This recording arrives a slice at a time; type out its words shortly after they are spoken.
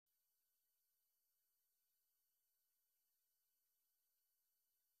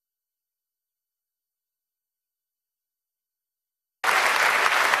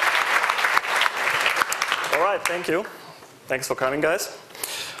right, thank you. Thanks for coming, guys.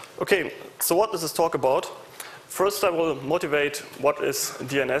 Okay, so what does this talk about? First, I will motivate what is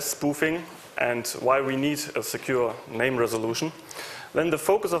DNS spoofing and why we need a secure name resolution. Then the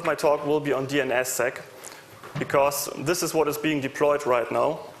focus of my talk will be on DNSSEC, because this is what is being deployed right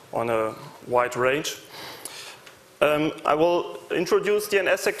now on a wide range. I will introduce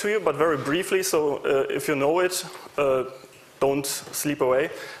DNSSEC to you, but very briefly, so if you know it, don't sleep away.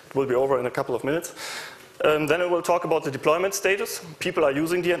 It will be over in a couple of minutes. Then I will talk about the deployment status. People are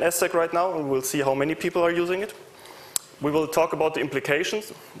using DNSSEC right now, and we'll see how many people are using it. We will talk about the implications.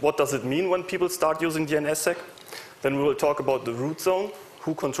 What does it mean when people start using DNSSEC? Then we will talk about the root zone,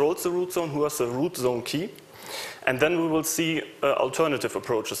 who controls the root zone, who has the root zone key. And then we will see alternative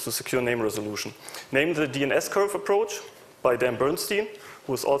approaches to secure name resolution. Namely the DNSCurve approach by Dan Bernstein,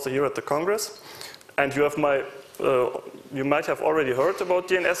 who is also here at the Congress. And you have you might have already heard about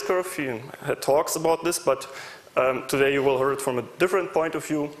DNSCurve. He had talks about this, but today you will hear it from a different point of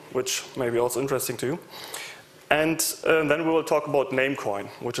view, which may be also interesting to you. And then we will talk about Namecoin,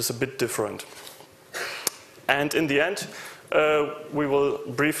 which is a bit different. And in the end, we will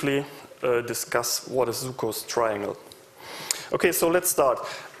briefly discuss what is Zooko's triangle. Okay, so let's start.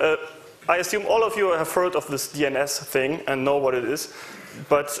 I assume all of you have heard of this DNS thing and know what it is,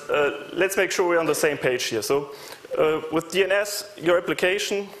 but let's make sure we're on the same page here. So with DNS, your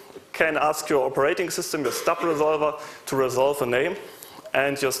application can ask your operating system, your stub resolver, to resolve a name,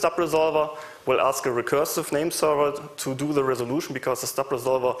 and your stub resolver will ask a recursive name server to do the resolution, because the stub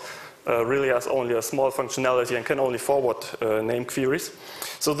resolver really has only a small functionality and can only forward name queries.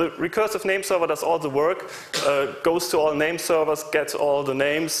 So the recursive name server does all the work, goes to all name servers, gets all the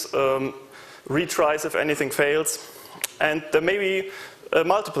names, retries if anything fails, and there may be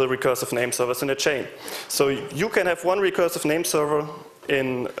multiple recursive name servers in a chain. So you can have one recursive name server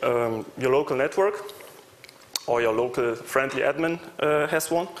in your local network, or your local friendly admin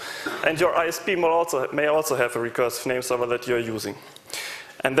has one, and your ISP may also have a recursive name server that you're using.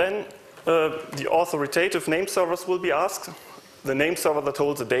 And then the authoritative name servers will be asked, the name server that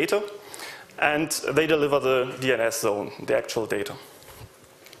holds the data, and they deliver the DNS zone, the actual data.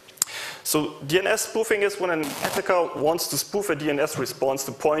 So DNS spoofing is when an attacker wants to spoof a DNS response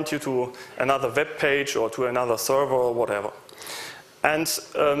to point you to another web page or to another server or whatever. And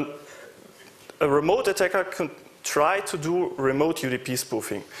a remote attacker can try to do remote UDP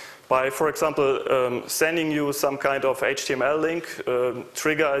spoofing by, for example, sending you some kind of HTML link,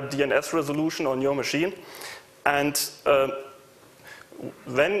 trigger a DNS resolution on your machine, and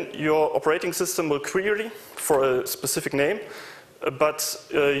then your operating system will query for a specific name, but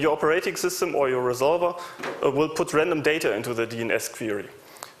your operating system or your resolver will put random data into the DNS query.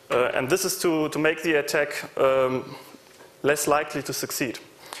 And this is to make the attack less likely to succeed.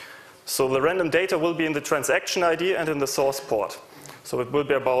 So the random data will be in the transaction ID and in the source port. So it will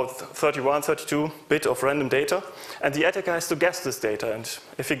be about 31, 32 bit of random data, and the attacker has to guess this data, and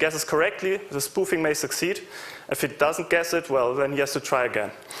if he guesses correctly, the spoofing may succeed. If he doesn't guess it, well, then he has to try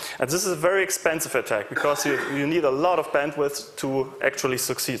again. And this is a very expensive attack, because you need a lot of bandwidth to actually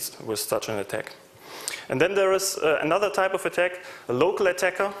succeed with such an attack. And then there is another type of attack, a local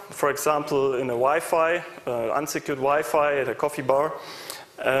attacker, for example, in a Wi-Fi, unsecured Wi-Fi at a coffee bar.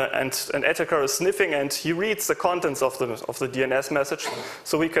 And an attacker is sniffing, and he reads the contents of the DNS message,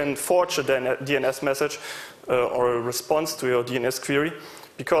 so we can forge a DNS message or a response to your DNS query,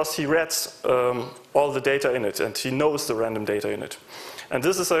 because he reads all the data in it, and he knows the random data in it. And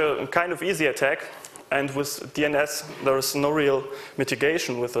this is a kind of easy attack, and with DNS there is no real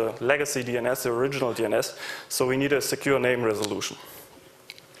mitigation with the legacy DNS, the original DNS, so we need a secure name resolution.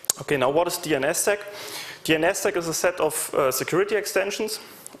 Okay, now what is DNSSEC? DNSSEC is a set of security extensions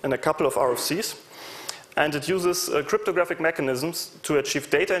and a couple of RFCs, and it uses cryptographic mechanisms to achieve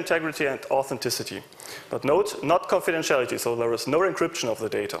data integrity and authenticity. But note, not confidentiality, so there is no encryption of the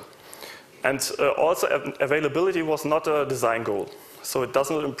data. And also availability was not a design goal, so it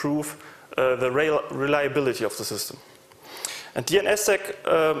doesn't improve the reliability of the system. And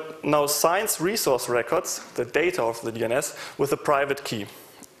DNSSEC now signs resource records, the data of the DNS, with a private key.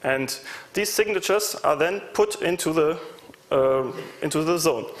 And these signatures are then put into the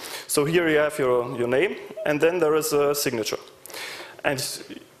zone. So here you have your name, and then there is a signature. And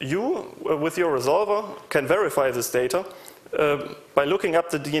you, with your resolver, can verify this data by looking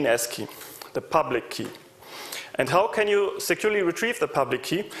up the DNS key, the public key. And how can you securely retrieve the public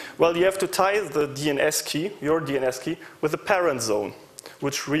key? Well, you have to tie the DNS key, your DNS key, with the parent zone,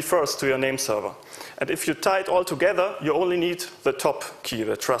 which refers to your name server. And if you tie it all together, you only need the top key,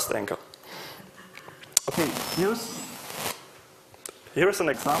 the trust anchor. Okay, here's an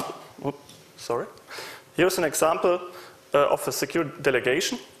example. Oops, sorry. Here's an example of a secure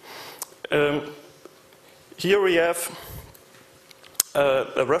delegation. Here we have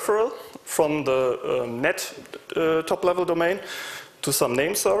a referral from the net top-level domain to some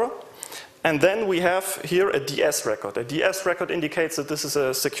name server. And then we have here a DS record. A DS record indicates that this is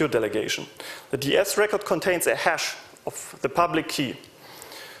a secure delegation. The DS record contains a hash of the public key.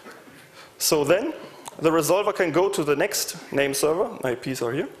 So then the resolver can go to the next name server, IPs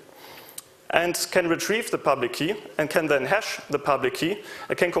are here, and can retrieve the public key and can then hash the public key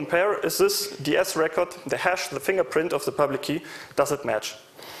and can compare, is this DS record, the hash, the fingerprint of the public key, does it match?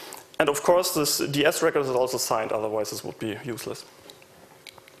 And of course this DS record is also signed, otherwise this would be useless.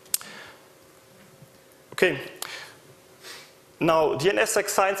 Okay, now DNSSEC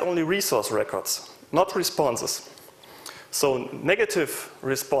signs only resource records, not responses. So negative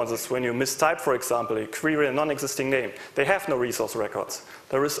responses, when you mistype, for example, a query a non-existing name, they have no resource records.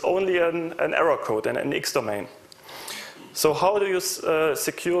 There is only an error code and an X domain. So how do you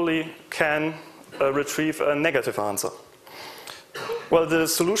securely can retrieve a negative answer? Well, the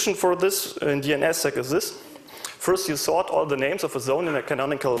solution for this in DNSSEC is this. First, you sort all the names of a zone in a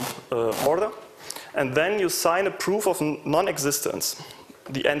canonical order. And then you sign a proof of non-existence,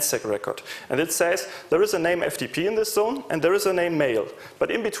 the NSEC record. And it says there is a name FTP in this zone and there is a name mail. But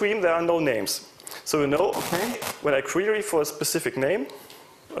in between there are no names. So you know, okay, when I query for a specific name,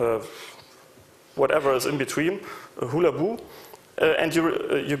 whatever is in between, hula boo, and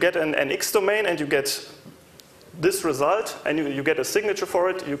you get an X domain and you get this result and you get a signature for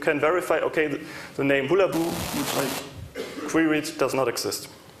it, you can verify, okay, the name hula boo, which I queried, does not exist.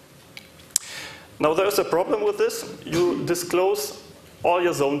 Now there's a problem with this. You disclose all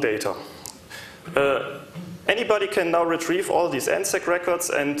your zone data. Anybody can now retrieve all these NSEC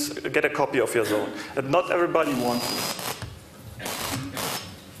records and get a copy of your zone. And not everybody wants it.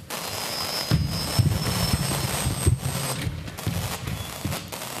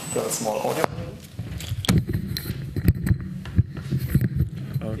 Got a small audio.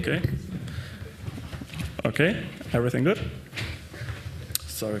 Okay. Okay, everything good?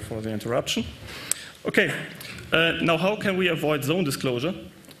 Sorry for the interruption. Okay, now how can we avoid zone disclosure?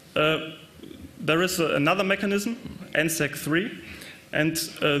 There is another mechanism, NSEC 3, and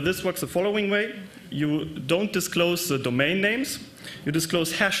this works the following way. You don't disclose the domain names, you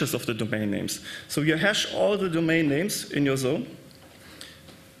disclose hashes of the domain names. So you hash all the domain names in your zone,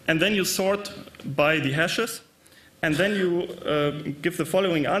 and then you sort by the hashes, and then you give the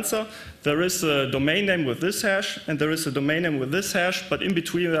following answer. There is a domain name with this hash, and there is a domain name with this hash, but in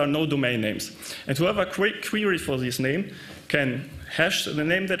between there are no domain names. And whoever queries for this name can hash the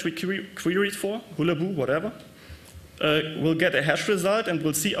name that we queried for, hula boo, whatever, will get a hash result and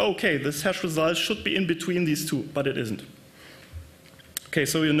will see, okay, this hash result should be in between these two, but it isn't. Okay,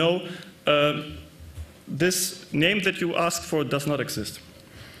 so you know this name that you asked for does not exist.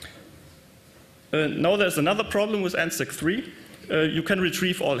 Now there's another problem with NSEC 3. You can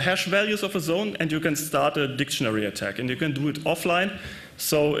retrieve all hash values of a zone and you can start a dictionary attack. And you can do it offline,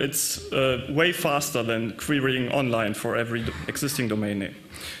 so it's way faster than querying online for every existing domain name.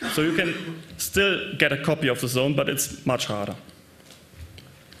 So you can still get a copy of the zone, but it's much harder.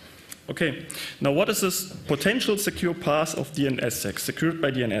 Okay, now what is this potential secure path of DNSSEC, secured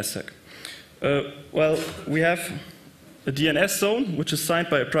by DNSSEC? Well, we have a DNS zone, which is signed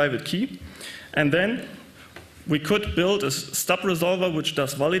by a private key. And then we could build a stub resolver which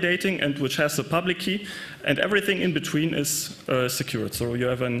does validating and which has a public key, and everything in between is secured. So you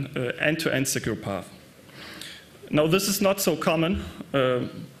have an end-to-end secure path. Now this is not so common.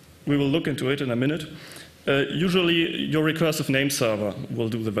 We will look into it in a minute. Usually your recursive name server will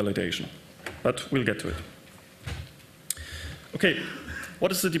do the validation, but we'll get to it. Okay,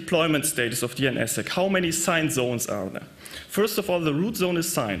 what is the deployment status of DNSSEC? How many signed zones are there? First of all, the root zone is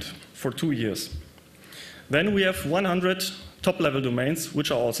signed for 2 years. Then we have 100 top-level domains,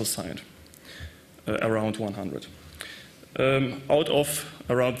 which are also signed, around 100, out of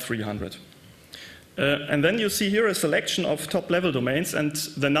around 300. And then you see here a selection of top-level domains and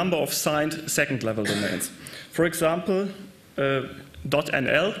the number of signed second-level domains. For example,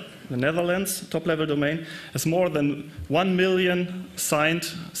 .nl, the Netherlands top-level domain, has more than 1 million signed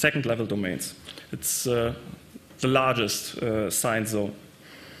second-level domains. It's the largest signed zone.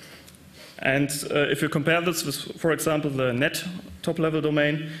 And if you compare this with, for example, the net top-level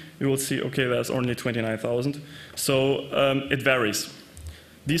domain, you will see, okay, there's only 29,000. So it varies.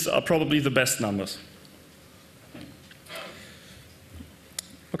 These are probably the best numbers.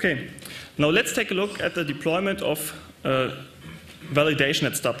 Okay, now let's take a look at the deployment of validation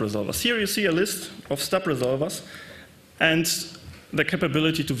at stub resolvers. Here you see a list of stub resolvers, and the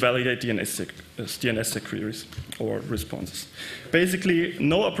capability to validate DNSSEC queries or responses. Basically,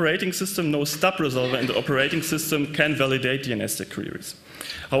 no operating system, no stub resolver in the operating system can validate DNSSEC queries.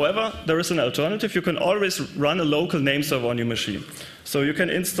 However, there is an alternative. You can always run a local name server on your machine. So you can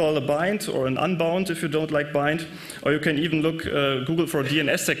install a bind or an unbound if you don't like bind, or you can even Google for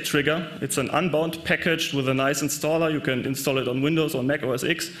DNSSEC trigger. It's an unbound package with a nice installer. You can install it on Windows or Mac OS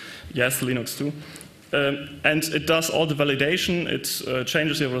X. Yes, Linux too. And it does all the validation. It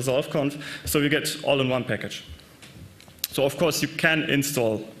changes your resolve conf, so you get all in one package. So of course you can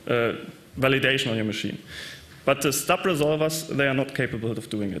install validation on your machine. But the stub resolvers, they are not capable of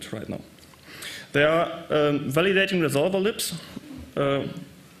doing it right now. There are validating resolver libs.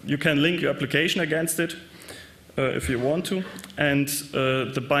 You can link your application against it if you want to. And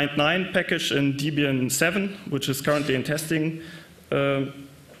the bind9 package in Debian 7, which is currently in testing,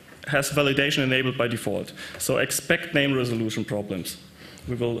 has validation enabled by default. So expect name resolution problems.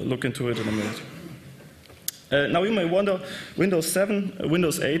 We will look into it in a minute. Now you may wonder, Windows 7,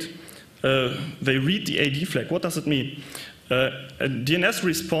 Windows 8, they read the AD flag. What does it mean? A DNS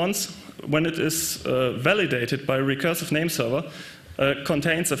response, when it is validated by a recursive name server,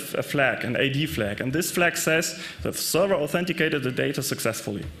 contains a flag, an AD flag. And this flag says that the server authenticated the data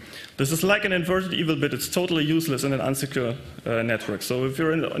successfully. This is like an inverted evil bit. It's totally useless in an unsecure network. So if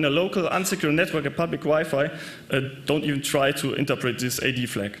you're in a local unsecure network, a public Wi-Fi, don't even try to interpret this AD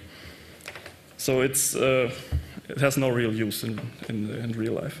flag. So it has no real use in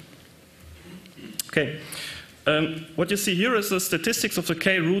real life. Okay. What you see here is the statistics of the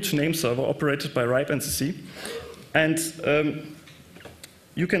K-root name server operated by RIPE NCC. And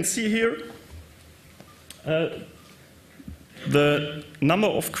you can see here the number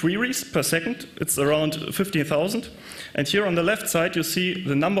of queries per second. It's around 15,000. And here on the left side, you see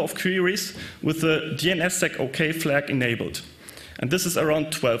the number of queries with the DNSSEC OK flag enabled. And this is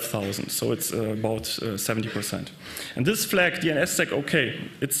around 12,000, so it's about 70%. And this flag, DNSSEC OK,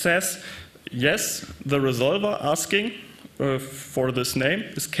 it says, yes, the resolver asking for this name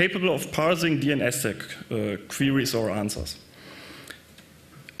is capable of parsing DNSSEC queries or answers.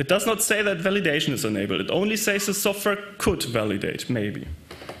 It does not say that validation is enabled. It only says the software could validate, maybe.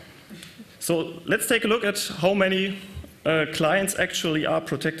 So let's take a look at how many clients actually are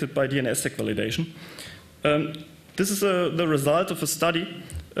protected by DNSSEC validation. This is the result of a study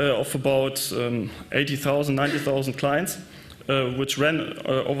of about 80,000, 90,000 clients, which ran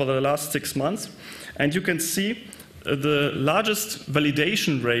over the last 6 months. And you can see the largest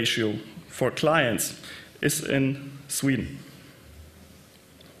validation ratio for clients is in Sweden.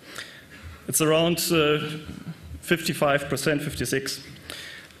 It's around 55%, 56%.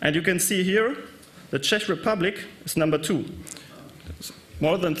 And you can see here the Czech Republic is number 2.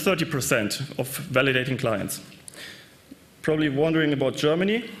 More than 30% of validating clients. Probably wondering about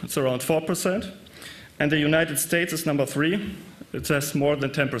Germany, it's around 4%. And the United States is number 3. It has more than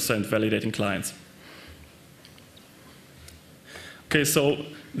 10% validating clients. Okay, so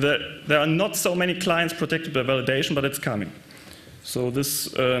there are not so many clients protected by validation, but it's coming. So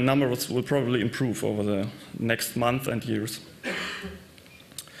this number will probably improve over the next month and years.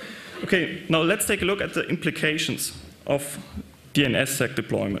 Okay, now let's take a look at the implications of DNSSEC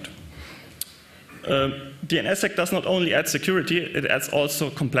deployment. DNSSEC does not only add security, it adds also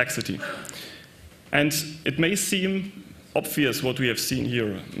complexity. And it may seem obvious what we have seen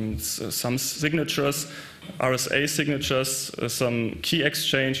here. Some signatures, RSA signatures, some key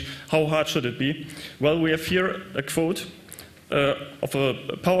exchange. How hard should it be? Well, we have here a quote of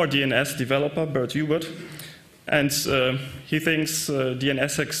a Power DNS developer, Bert Hubert, and he thinks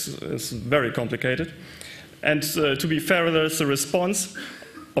DNSSEC is very complicated. And to be fair, there's a response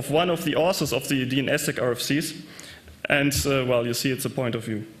of one of the authors of the DNSSEC RFCs, and well, you see it's a point of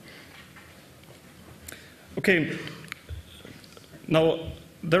view. Okay, now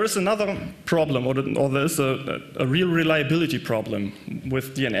there is another problem, or there is a real reliability problem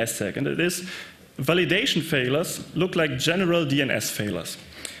with DNSSEC, and it is validation failures look like general DNS failures.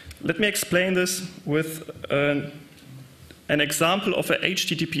 Let me explain this with an example of a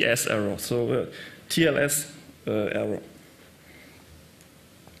HTTPS error, so a TLS error.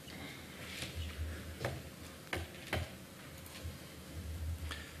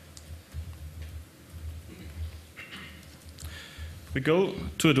 We go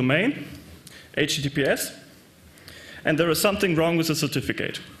to a domain, HTTPS, and there is something wrong with the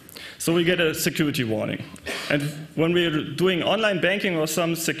certificate. So we get a security warning. And when we're doing online banking or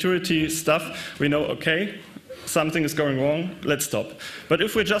some security stuff, we know, okay, something is going wrong, let's stop. But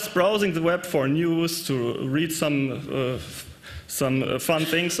if we're just browsing the web for news, to read some fun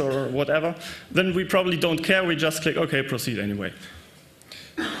things or whatever, then we probably don't care, we just click, okay, proceed anyway.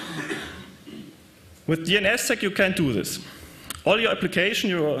 With DNSSEC, you can't do this. All your application,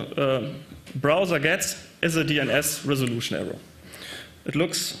 your browser gets is a DNS resolution error. It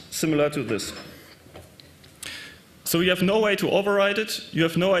looks similar to this. So you have no way to override it. You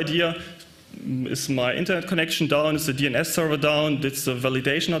have no idea, is my internet connection down? Is the DNS server down? Did the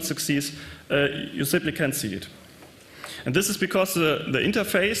validation not succeed? You simply can't see it. And this is because the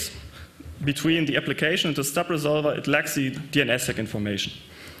interface between the application and the stub resolver, it lacks the DNSSEC information.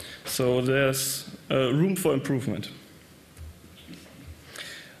 So there's room for improvement.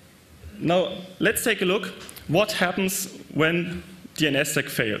 Now, let's take a look what happens when DNSSEC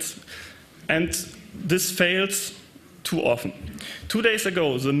fails. And this fails too often. 2 days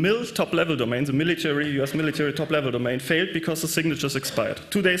ago, the MIL top-level domain, the military, US military top-level domain, failed because the signatures expired.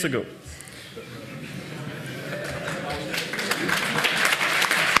 2 days ago.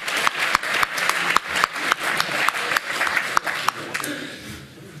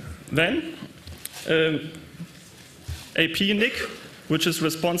 Then, AP-NIC, which is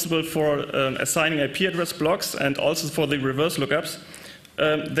responsible for assigning IP address blocks and also for the reverse lookups,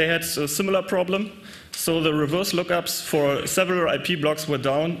 they had a similar problem. So the reverse lookups for several IP blocks were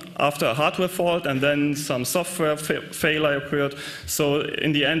down after a hardware fault, and then some software failure occurred. So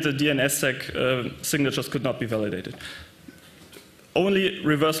in the end, the DNSSEC signatures could not be validated. Only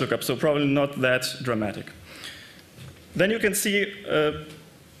reverse lookup, so probably not that dramatic. Then you can see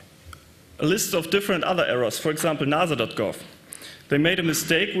a list of different other errors. For example, NASA.gov. They made a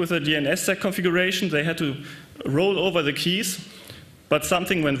mistake with the DNSSEC configuration. They had to roll over the keys, but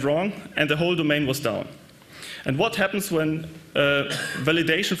something went wrong, and the whole domain was down. And what happens when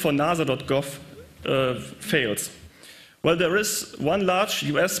validation for NASA.gov fails? Well, there is one large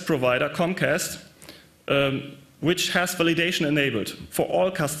US provider, Comcast, which has validation enabled for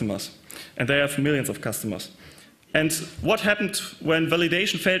all customers, and they have millions of customers. And what happened when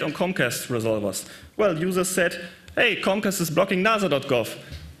validation failed on Comcast resolvers? Well, users said, hey, Comcast is blocking NASA.gov.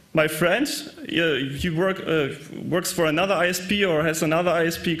 My friend, he works for another ISP or has another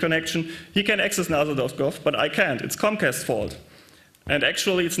ISP connection. He can access NASA.gov, but I can't. It's Comcast's fault. And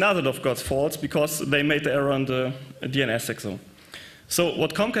actually, it's NASA.gov's fault because they made the error on the DNSSEC zone. So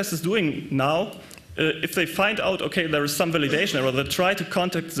what Comcast is doing now, if they find out, okay, there is some validation error, they try to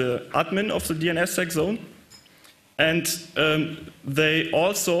contact the admin of the DNSSEC zone. And they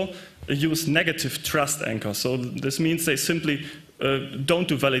also use negative trust anchor. So this means they simply don't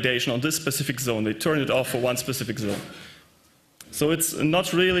do validation on this specific zone. They turn it off for one specific zone. So it's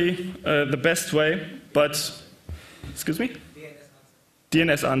not really the best way, but, excuse me?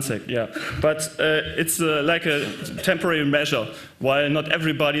 DNSSEC, yeah. But it's like a temporary measure, while not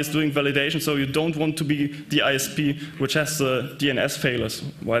everybody is doing validation, so you don't want to be the ISP which has the DNS failures,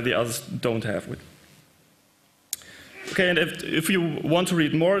 while the others don't have it. Okay, and if you want to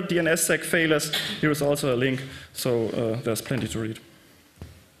read more DNSSEC failures, here is also a link, so there's plenty to read.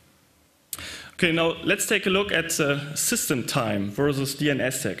 Okay, now let's take a look at system time versus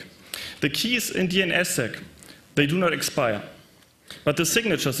DNSSEC. The keys in DNSSEC, they do not expire. But the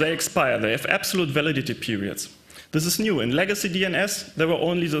signatures, they expire. They have absolute validity periods. This is new. In legacy DNS, there were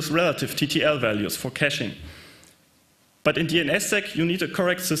only those relative TTL values for caching. But in DNSSEC, you need a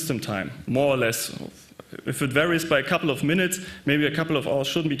correct system time, more or less. If it varies by a couple of minutes, maybe a couple of hours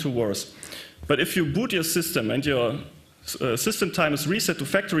shouldn't be too worse. But if you boot your system and your system time is reset to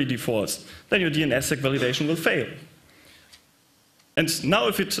factory defaults, then your DNSSEC validation will fail. And now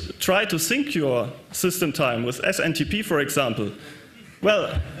if you try to sync your system time with SNTP, for example,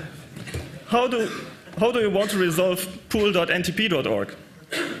 well, how do you want to resolve pool.ntp.org?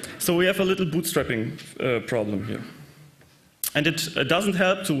 So we have a little bootstrapping problem here. And it doesn't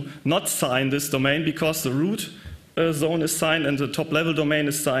help to not sign this domain because the root zone is signed and the top-level domain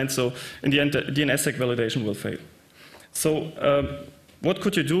is signed, so in the end, the DNSSEC validation will fail. So what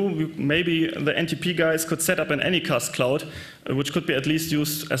could you do? Maybe the NTP guys could set up an Anycast cloud, which could be at least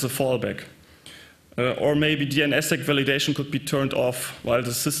used as a fallback. Or maybe DNSSEC validation could be turned off while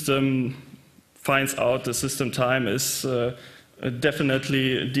the system finds out the system time is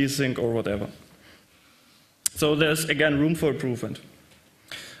definitely desync or whatever. So there's, again, room for improvement.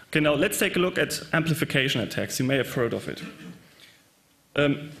 Okay, now let's take a look at amplification attacks. You may have heard of it.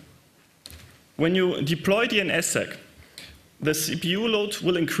 When you deploy DNSSEC, the CPU load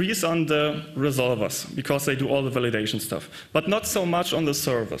will increase on the resolvers because they do all the validation stuff, but not so much on the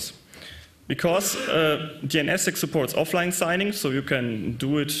servers. Because DNSSEC supports offline signing, so you can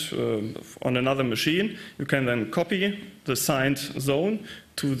do it on another machine. You can then copy the signed zone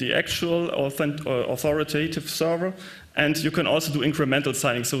to the actual authoritative server, and you can also do incremental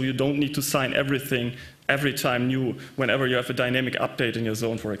signing, so you don't need to sign everything every time new whenever you have a dynamic update in your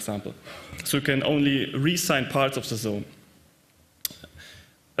zone, for example. So you can only re-sign parts of the zone.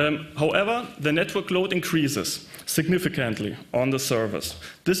 However, the network load increases significantly on the servers.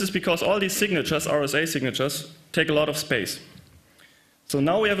 This is because all these signatures, RSA signatures, take a lot of space. So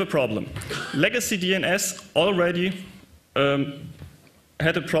now we have a problem. Legacy DNS already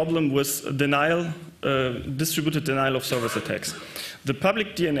had a problem with denial, distributed denial of service attacks. The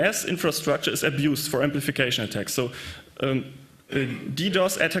public DNS infrastructure is abused for amplification attacks. So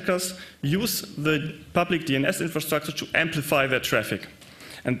DDoS attackers use the public DNS infrastructure to amplify their traffic.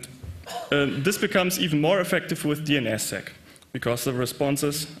 And this becomes even more effective with DNSSEC because the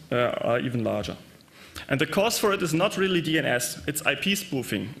responses are even larger. And the cause for it is not really DNS, it's IP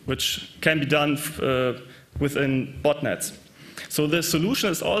spoofing, which can be done within botnets. So the solution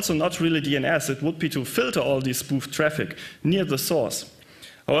is also not really DNS, it would be to filter all this spoofed traffic near the source.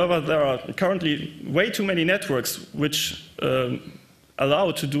 However, there are currently way too many networks which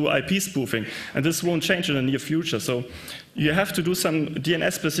allow to do IP spoofing, and this won't change in the near future. So you have to do some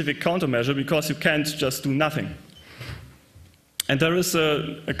DNS-specific countermeasure because you can't just do nothing. And there is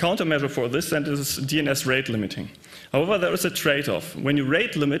a countermeasure for this, and this is DNS rate limiting. However, there is a trade-off. When you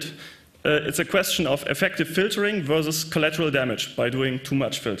rate limit, it's a question of effective filtering versus collateral damage by doing too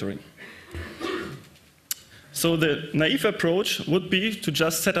much filtering. So the naive approach would be to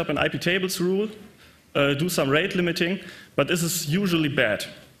just set up an IP tables rule, do some rate limiting, but this is usually bad.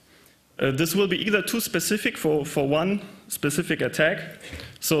 This will be either too specific for one specific attack,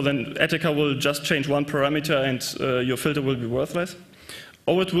 so then attacker will just change one parameter and your filter will be worthless,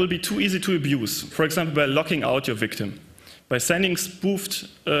 or it will be too easy to abuse, for example by locking out your victim, by sending spoofed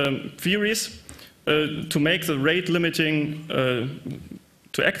queries to make the rate limiting,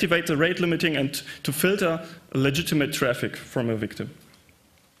 to activate the rate limiting and to filter legitimate traffic from a victim.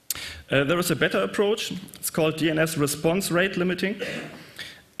 There is a better approach. It's called DNS response rate limiting.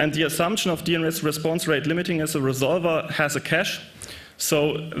 And the assumption of DNS response rate limiting is a resolver has a cache.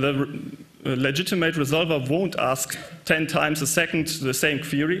 So the legitimate resolver won't ask 10 times a second the same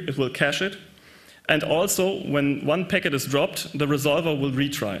query. It will cache it. And also, when one packet is dropped, the resolver will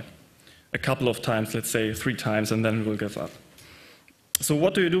retry a couple of times, let's say 3 times, and then it will give up. So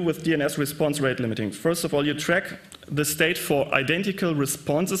what do you do with DNS response rate limiting? First of all, you track the state for identical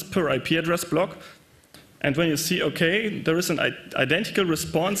responses per IP address block. And when you see, okay, there is an identical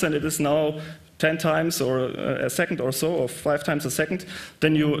response and it is now 10 times or a second or so, or 5 times a second,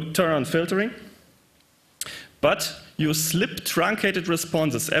 then you turn on filtering. But you slip truncated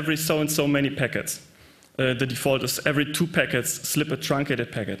responses every so and so many packets. The default is every 2 packets, slip a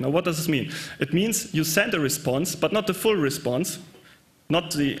truncated packet. Now what does this mean? It means you send a response, but not the full response,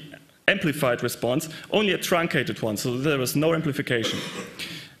 not the amplified response, only a truncated one, so there is no amplification.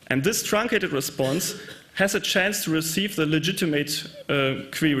 And this truncated response has a chance to receive the legitimate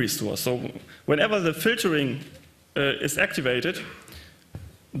query store. So whenever the filtering is activated,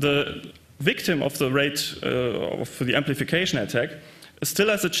 the victim of the rate of the amplification attack still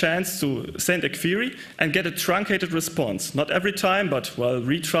has a chance to send a query and get a truncated response. Not every time, but well,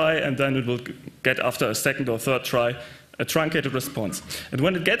 retry, and then it will get after a second or third try a truncated response. And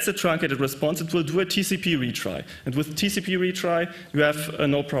when it gets a truncated response, it will do a TCP retry. And with TCP retry, you have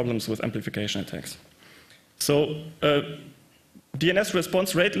no problems with amplification attacks. So DNS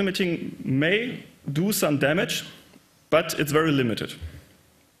response rate limiting may do some damage, but it's very limited.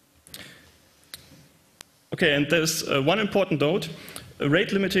 Okay, and there's one important note.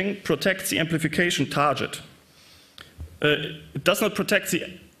 Rate limiting protects the amplification target. It does not protect the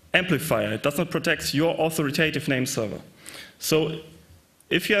amplifier. It does not protect your authoritative name server. So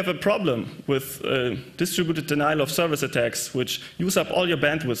if you have a problem with distributed denial of service attacks, which use up all your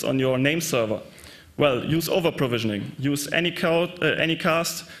bandwidth on your name server, well, use over-provisioning. Use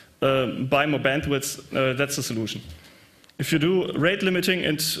Anycast, buy more bandwidth. That's the solution. If you do rate limiting,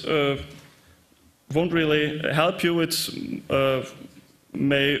 it won't really help you. It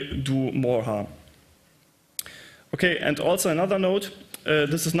may do more harm. Okay, and also another note.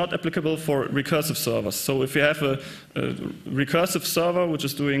 This is not applicable for recursive servers. So if you have a recursive server which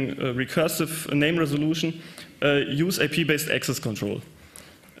is doing a recursive name resolution, use IP-based access control.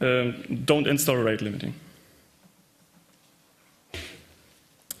 Don't install rate limiting.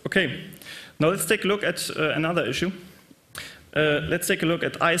 Okay, now let's take a look at another issue. Let's take a look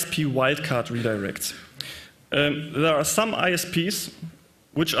at ISP wildcard redirects. There are some ISPs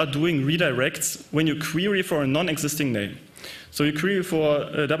which are doing redirects when you query for a non-existing name. So you query for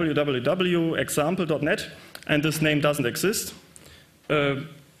www.example.net, and this name doesn't exist,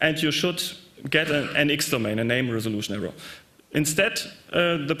 and you should get an NX domain, a name resolution error. Instead,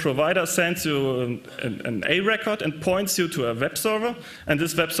 the provider sends you an A record and points you to a web server, and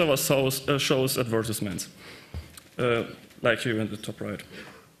this web server shows advertisements, like here in the top right.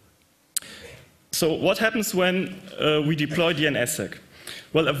 So what happens when we deploy DNSSEC?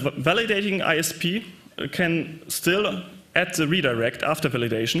 Well, a validating ISP can still add the redirect after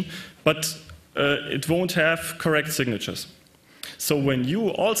validation, but it won't have correct signatures. So when you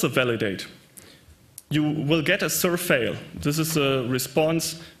also validate, you will get a SIR fail. This is a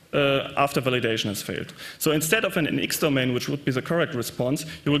response after validation has failed. So instead of an NX domain, which would be the correct response,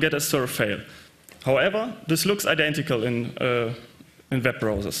 you will get a SIR fail. However, this looks identical in web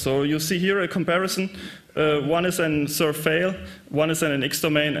browsers. So you see here a comparison. One is an SIR fail, one is an NX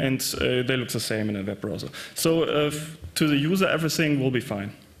domain, and they look the same in a web browser. So to the user, everything will be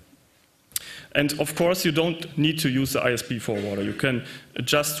fine. And of course, you don't need to use the ISP forwarder. You can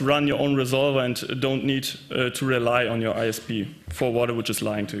just run your own resolver and don't need to rely on your ISP forwarder, which is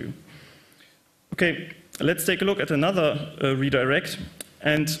lying to you. Okay, let's take a look at another redirect.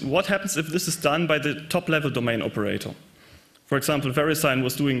 And what happens if this is done by the top-level domain operator? For example, VeriSign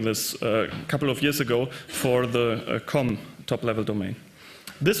was doing this a couple of years ago for the com top-level domain.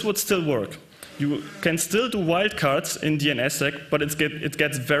 This would still work. You can still do wildcards in DNSSEC, but it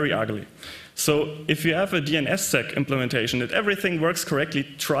gets very ugly. So if you have a DNSSEC implementation that everything works correctly,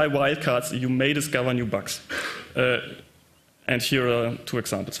 try wildcards, you may discover new bugs. And here are two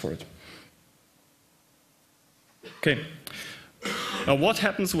examples for it. Okay. Now what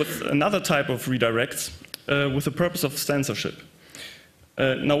happens with another type of redirects with the purpose of censorship?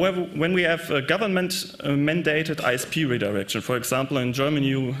 Now when we have a government-mandated ISP redirection, for example, in Germany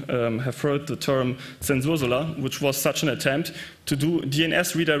you have heard the term Zensursula, which was such an attempt to do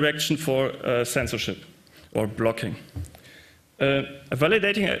DNS redirection for censorship or blocking. A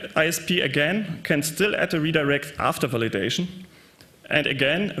validating ISP, again, can still add a redirect after validation. And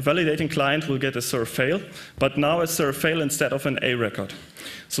again, a validating client will get a SIR fail, but now a SIR fail instead of an A record.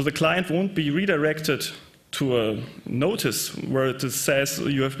 So the client won't be redirected to a notice where it says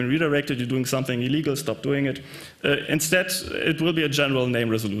you have been redirected, you're doing something illegal, stop doing it. Instead, it will be a general name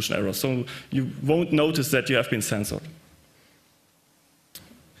resolution error, so you won't notice that you have been censored.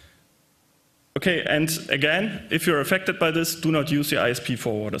 Okay, and again, if you're affected by this, do not use your ISP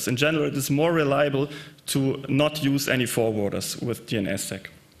forwarders. In general, it is more reliable to not use any forwarders with DNSSEC.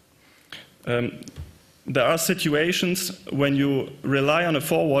 There are situations when you rely on a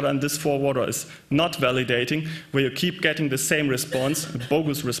forwarder and this forwarder is not validating, where you keep getting the same response, a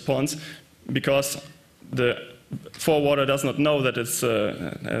bogus response, because the forwarder does not know that it's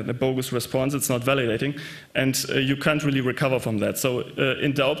a bogus response, it's not validating, and you can't really recover from that. So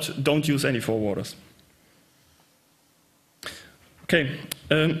in doubt, don't use any forwarders. Okay,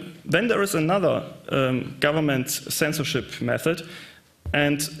 then there is another government censorship method,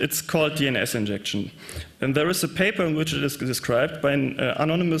 and it's called DNS injection. And there is a paper in which it is described by an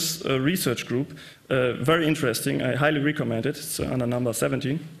anonymous research group, very interesting, I highly recommend it, it's under number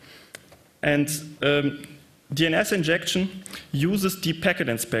 17. And DNS injection uses deep packet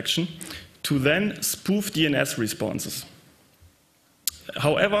inspection to then spoof DNS responses.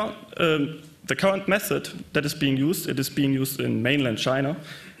 However, the current method that is being used, it is being used in mainland China,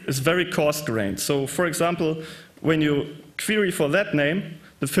 is very coarse-grained. So, for example, when you query for that name,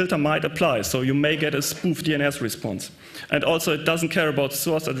 the filter might apply, so you may get a spoof DNS response. And also, it doesn't care about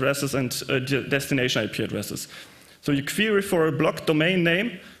source addresses and destination IP addresses. So you query for a blocked domain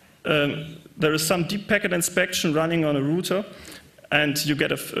name, there is some deep packet inspection running on a router, and you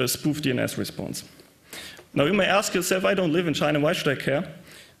get a spoof DNS response. Now you may ask yourself, I don't live in China, why should I care?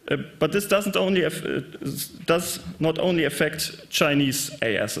 But this does not only affect Chinese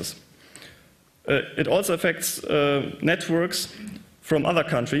ASs. It also affects networks from other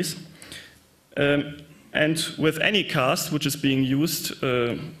countries. And with any cast which is being used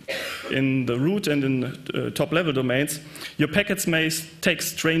in the root and in top-level domains, your packets may take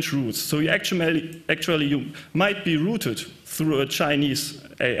strange routes. So you actually you might be routed through a Chinese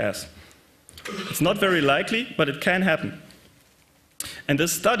AS. It's not very likely, but it can happen. And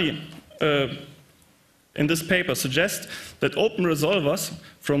this study in this paper suggests that open resolvers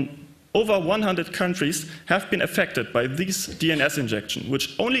from over 100 countries have been affected by this DNS injection,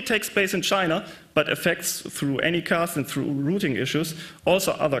 which only takes place in China, but affects through Anycast and through routing issues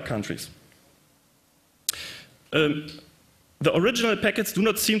also other countries. The original packets do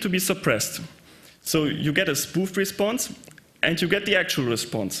not seem to be suppressed. So you get a spoofed response, and you get the actual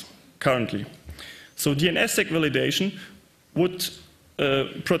response currently. So DNSSEC validation would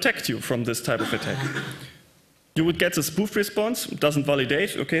protect you from this type of attack. You would get a spoofed response, it doesn't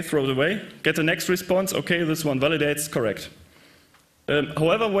validate, okay, throw it away. Get the next response, okay, this one validates, correct.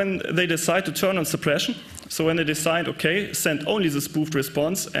 However, when they decide to turn on suppression, so when they decide, okay, send only the spoofed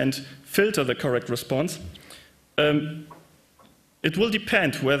response and filter the correct response, it will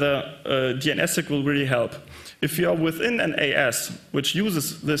depend whether DNSSEC will really help. If you are within an AS which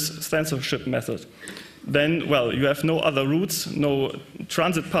uses this censorship method, then, well, you have no other routes, no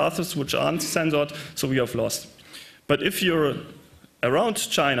transit paths which aren't censored, so we have lost. But if you're around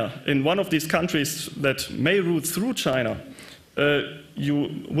China, in one of these countries that may route through China,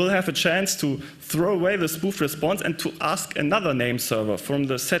 you will have a chance to throw away the spoofed response and to ask another name server from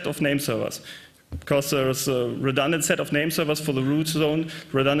the set of name servers. Because there's a redundant set of name servers for the root zone,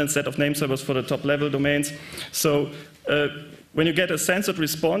 redundant set of name servers for the top-level domains. So when you get a censored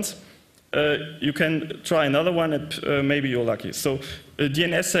response, you can try another one and maybe you're lucky. So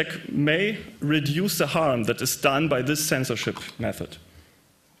DNSSEC may reduce the harm that is done by this censorship method.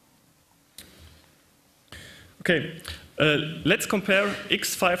 Okay, let's compare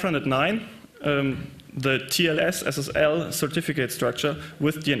X509, the TLS SSL certificate structure,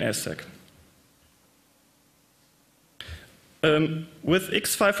 with DNSSEC. With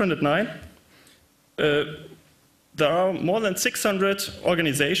X509, there are more than 600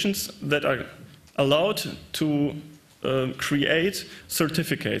 organizations that are allowed to create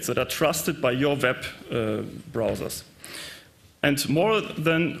certificates that are trusted by your web browsers. And more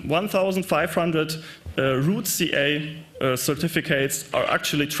than 1,500 root CA certificates are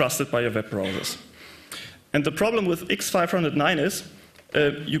actually trusted by your web browsers. And the problem with X509 is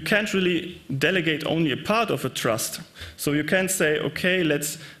you can't really delegate only a part of a trust. So you can't say, okay,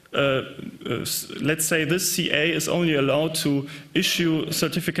 let's say this CA is only allowed to issue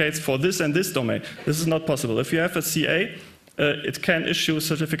certificates for this and this domain. This is not possible. If you have a CA, it can issue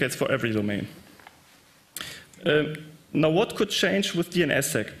certificates for every domain. Now, what could change with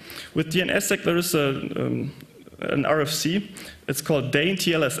DNSSEC? With DNSSEC, there is an RFC. It's called DANE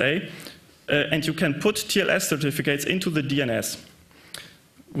TLSA, and you can put TLS certificates into the DNS.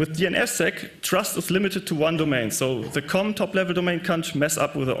 With DNSSEC, trust is limited to one domain, so the COM top-level domain can't mess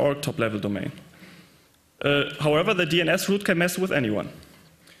up with the org top-level domain. However, the DNS root can mess with anyone.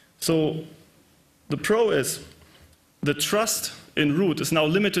 So the pro is the trust in root is now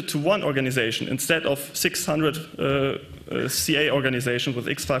limited to one organization instead of 600 CA organizations with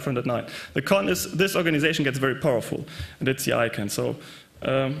X509. The con is this organization gets very powerful, and it's the ICANN. So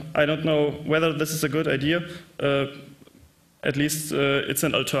I don't know whether this is a good idea. At least it's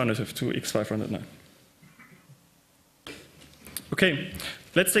an alternative to X509. Okay,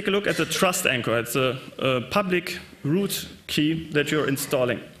 let's take a look at the trust anchor. It's a public root key that you're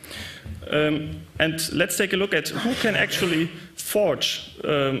installing. And let's take a look at who can actually forge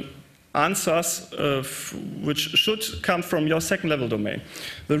answers which should come from your second-level domain.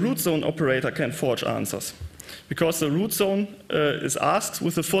 The root zone operator can forge answers because the root zone is asked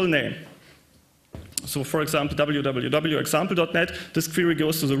with the full name. So, for example, www.example.net, this query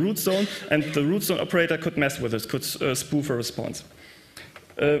goes to the root zone, and the root zone operator could mess with it, could spoof a response.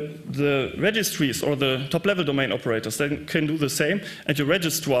 The registries or the top-level domain operators then can do the same, and your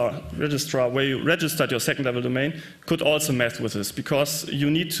registrar where you registered your second-level domain could also mess with this, because you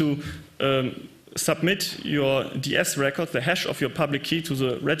need to submit your DS record, the hash of your public key, to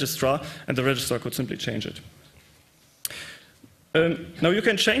the registrar, and the registrar could simply change it. Now you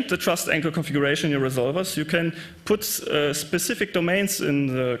can change the trust anchor configuration in your resolvers. You can put specific domains in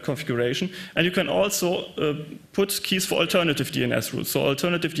the configuration, and you can also put keys for alternative DNS routes. So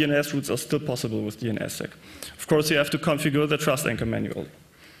alternative DNS routes are still possible with DNSSEC. Of course, you have to configure the trust anchor manually.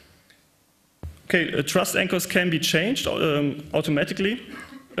 Okay, trust anchors can be changed automatically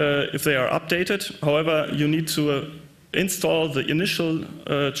if they are updated. However, you need to install the initial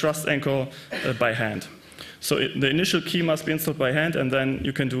trust anchor by hand. So the initial key must be installed by hand, and then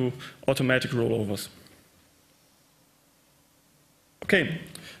you can do automatic rollovers. Okay,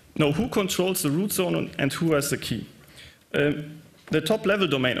 now who controls the root zone and who has the key? The top-level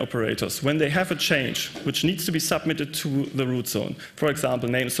domain operators, when they have a change which needs to be submitted to the root zone, for example,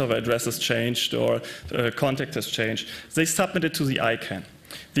 name server address has changed or contact has changed, they submit it to the ICANN.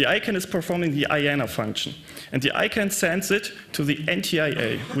 The ICANN is performing the IANA function, and the ICANN sends it to the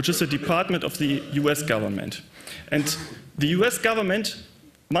NTIA, which is a department of the US government. And the US government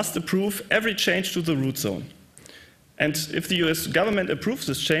must approve every change to the root zone. And if the US government approves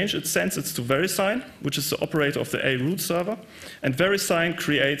this change, it sends it to VeriSign, which is the operator of the A root server, and VeriSign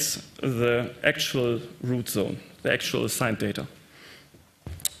creates the actual root zone, the actual assigned data.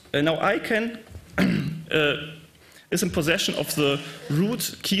 Now ICANN is in possession of the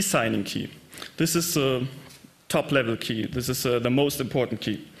root key signing key. This is the top-level key. This is the most important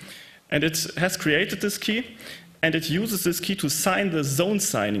key. And it has created this key, and it uses this key to sign the zone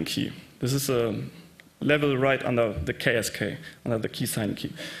signing key. This is a level right under the KSK, under the key signing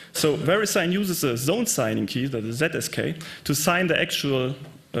key. So VeriSign uses a zone signing key, the ZSK, to sign the actual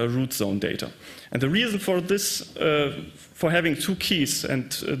root zone data. And the reason for this, for having two keys,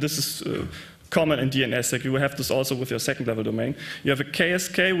 and this is common in DNSSEC, you have this also with your second level domain. You have a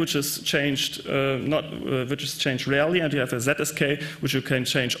KSK which is changed changed rarely, and you have a ZSK which you can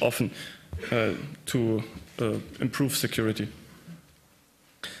change often to improve security.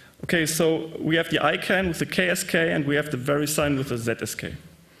 Okay, so we have the ICANN with the KSK, and we have the VeriSign with the ZSK.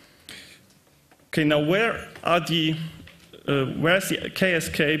 Okay, now where has the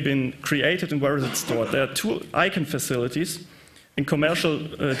KSK been created and where is it stored? There are two ICANN facilities in commercial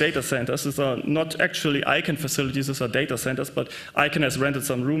data centers. These are not actually ICANN facilities, these are data centers, but ICANN has rented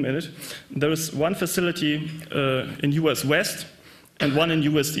some room in it. There is one facility in US West and one in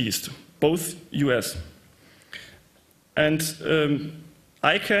US East, both US. And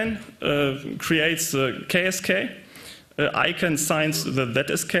ICANN creates the KSK, ICANN signs the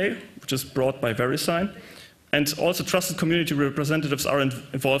ZSK, which is brought by VeriSign, and also trusted community representatives are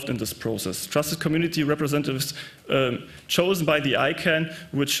involved in this process. Trusted community representatives chosen by the ICANN,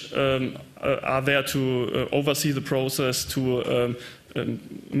 which are there to oversee the process, to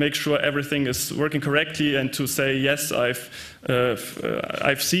make sure everything is working correctly, and to say, yes,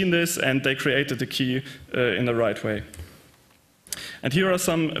 I've seen this, and they created the key in the right way. And here are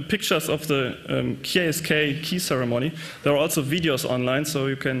some pictures of the KSK key ceremony. There are also videos online, so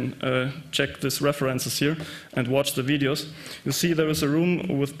you can check these references here and watch the videos. You see there is a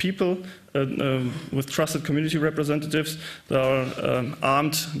room with people, with trusted community representatives. There are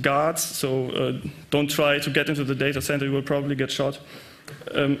armed guards, so don't try to get into the data center, you will probably get shot.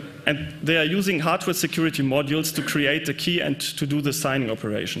 And they are using hardware security modules to create the key and to do the signing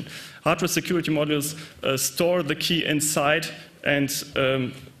operation. Hardware security modules store the key inside, and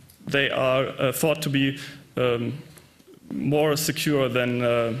they are thought to be more secure than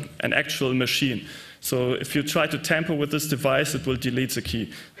an actual machine. So if you try to tamper with this device, it will delete the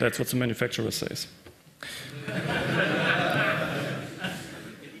key. That's what the manufacturer says.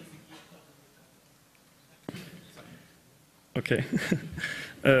 Okay.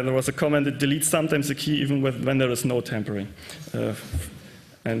 There was a comment, it deletes sometimes the key even when there is no tampering.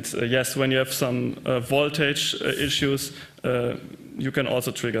 Yes, when you have some voltage issues, you can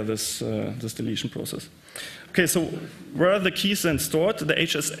also trigger this deletion process. Okay, so where are the keys then stored? The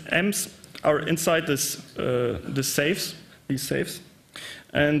HSMs are inside these safes,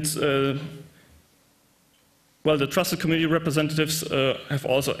 and well, the trusted community representatives have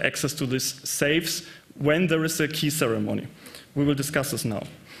also access to these safes when there is a key ceremony. We will discuss this now.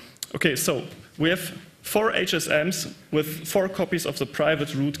 Okay, so we have 4 HSMs with 4 copies of the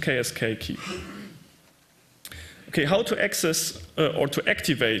private root KSK key. Okay, how to access or to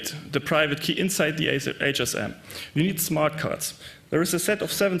activate the private key inside the HSM? You need smart cards. There is a set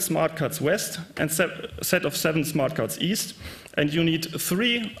of 7 smart cards west and a set of 7 smart cards east, and you need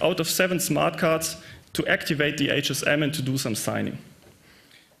 3 out of 7 smart cards to activate the HSM and to do some signing.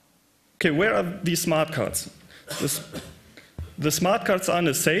 Okay, where are these smart cards? The smart cards are in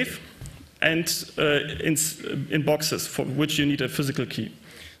a safe and in boxes for which you need a physical key.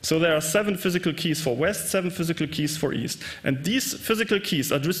 So there are 7 physical keys for west, 7 physical keys for east. And these physical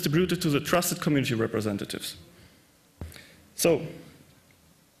keys are distributed to the trusted community representatives. So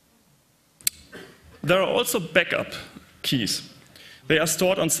there are also backup keys. They are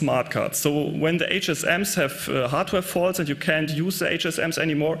stored on smart cards. So when the HSMs have hardware faults and you can't use the HSMs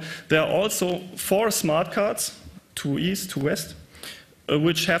anymore, there are also 4 smart cards, 2 east, 2 west,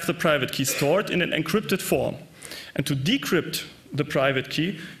 which have the private key stored in an encrypted form. And to decrypt the private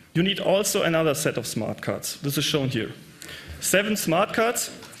key, you need also another set of smart cards. This is shown here. 7 smart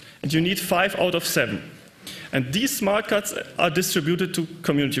cards, and you need 5 out of 7. And these smart cards are distributed to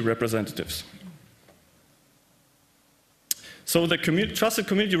community representatives. So the trusted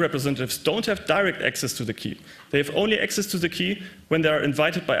community representatives don't have direct access to the key. They have only access to the key when they are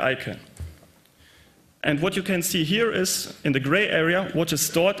invited by ICANN. And what you can see here is, in the gray area, what is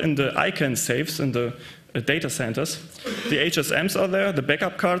stored in the ICANN safes in the data centers. The HSMs are there, the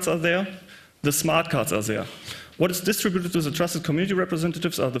backup cards are there, the smart cards are there. What is distributed to the trusted community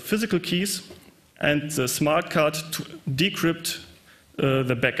representatives are the physical keys and the smart card to decrypt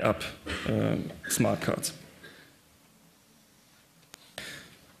the backup smart cards.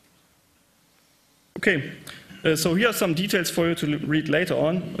 Okay, so here are some details for you to read later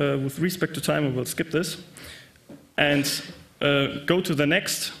on. With respect to time, we will skip this and go to the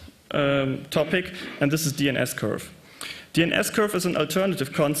next topic, and this is DNSCurve. DNSCurve is an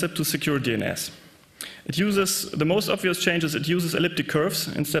alternative concept to secure DNS. It uses, the most obvious change is it uses elliptic curves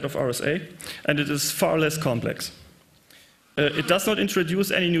instead of RSA, and it is far less complex. It does not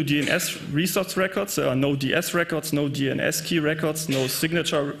introduce any new DNS resource records. There are no DS records, no DNS key records, no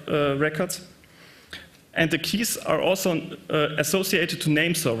signature records. And the keys are also associated to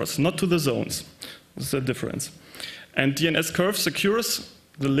name servers, not to the zones. This is a difference. And DNSCurve secures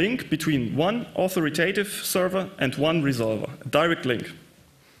the link between one authoritative server and one resolver, a direct link.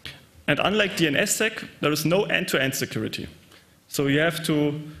 And unlike DNSSEC, there is no end-to-end security. So you have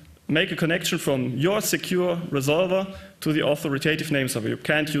to make a connection from your secure resolver to the authoritative name server. You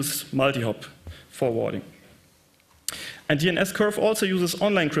can't use multi-hop forwarding. And DNSCurve also uses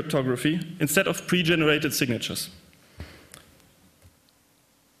online cryptography instead of pre-generated signatures.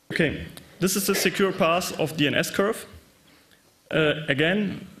 Okay, this is the secure path of DNSCurve.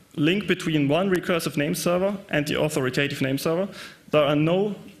 Again, link between one recursive name server and the authoritative name server. There are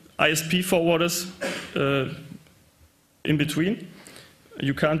no ISP forwarders in between.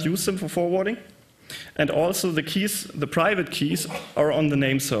 You can't use them for forwarding. And also the keys, the private keys, are on the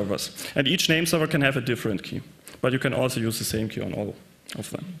name servers. And each name server can have a different key. But you can also use the same key on all of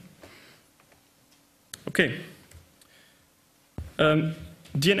them. Okay.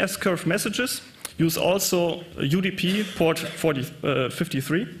 DNSCurve messages use also UDP port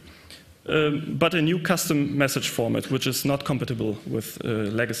 53, but a new custom message format, which is not compatible with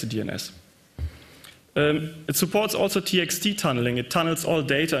legacy DNS. It supports also TXT tunneling. It tunnels all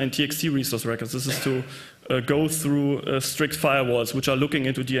data in TXT resource records. This is to go through strict firewalls, which are looking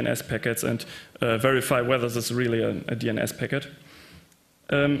into DNS packets and verify whether this is really a DNS packet.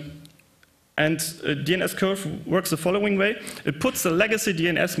 And DNSCurve works the following way. It puts the legacy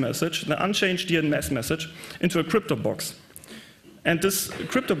DNS message, the unchanged DNS message, into a crypto box. And this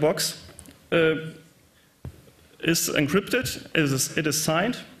crypto box is encrypted, it is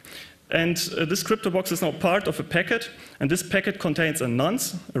signed, and this crypto box is now part of a packet, and this packet contains a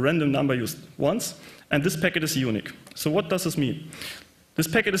nonce, a random number used once, and this packet is unique. So what does this mean? This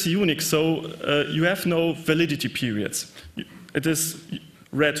packet is unique, so you have no validity periods. It is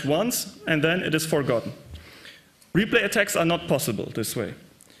read once, and then it is forgotten. Replay attacks are not possible this way,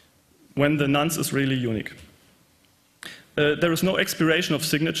 when the nonce is really unique. There is no expiration of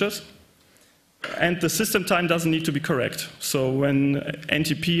signatures, and the system time doesn't need to be correct. So when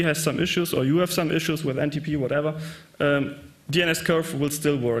NTP has some issues, or you have some issues with NTP, whatever, DNSCurve will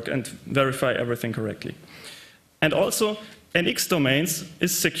still work and verify everything correctly. And also, NX domains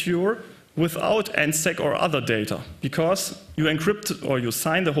is secure without NSEC or other data, because you encrypt or you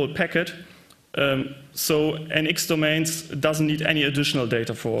sign the whole packet, so NX domains doesn't need any additional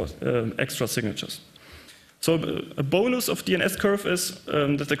data for extra signatures. So a bonus of DNSCurve is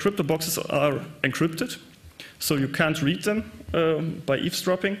that the crypto boxes are encrypted, so you can't read them by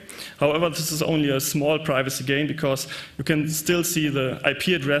eavesdropping. However, this is only a small privacy gain, because you can still see the IP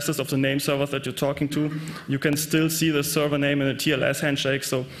addresses of the name servers that you're talking to. You can still see the server name in a TLS handshake,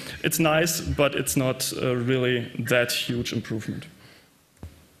 so it's nice, but it's not really that huge improvement.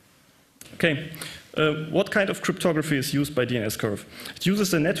 Okay. What kind of cryptography is used by DNSCurve? It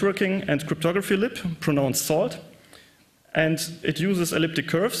uses a networking and cryptography lib, pronounced SALT, and it uses elliptic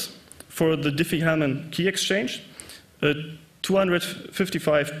curves for the Diffie-Hellman key exchange,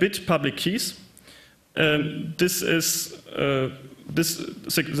 255-bit public keys. The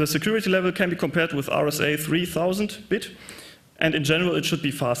security level can be compared with RSA 3000-bit, and in general it should be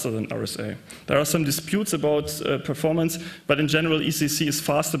faster than RSA. There are some disputes about performance, but in general ECC is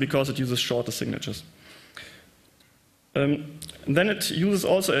faster because it uses shorter signatures. Then it uses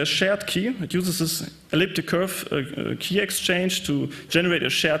also a shared key. It uses this elliptic curve key exchange to generate a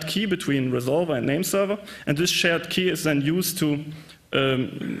shared key between resolver and name server, and this shared key is then used to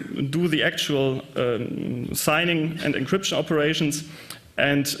do the actual signing and encryption operations,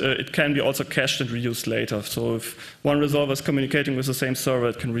 and it can be also cached and reused later. So if one resolver is communicating with the same server,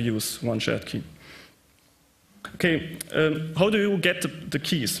 it can reuse one shared key. Okay, how do you get the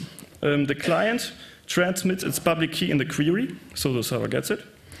keys? The client transmits its public key in the query, so the server gets it,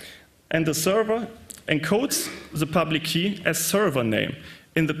 and the server encodes the public key as server name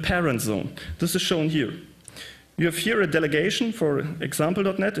in the parent zone. This is shown here. You have here a delegation for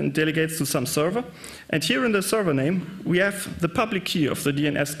example.net and delegates to some server. And here in the server name, we have the public key of the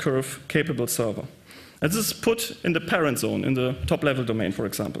DNSCurve capable server. And this is put in the parent zone, in the top level domain, for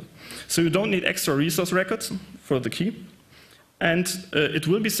example. So you don't need extra resource records for the key. And it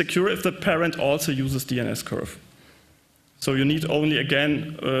will be secure if the parent also uses DNSCurve. So you need only,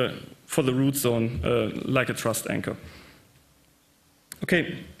 again, for the root zone, like a trust anchor.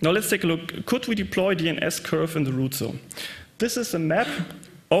 Okay, now let's take a look. Could we deploy DNSCurve in the root zone? This is a map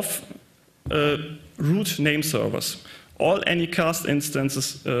of root name servers, all Anycast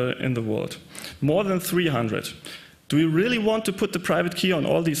instances in the world, more than 300. Do we really want to put the private key on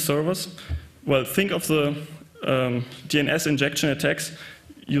all these servers? Well, think of the DNS injection attacks.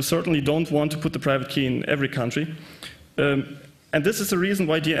 You certainly don't want to put the private key in every country. And this is the reason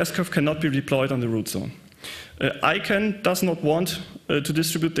why DNSCurve cannot be deployed on the root zone. ICANN does not want to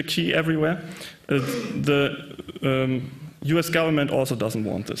distribute the key everywhere. The US government also doesn't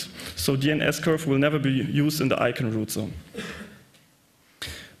want this. So DNSCurve will never be used in the ICANN root zone.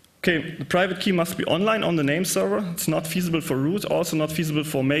 Okay, the private key must be online on the name server. It's not feasible for root, also not feasible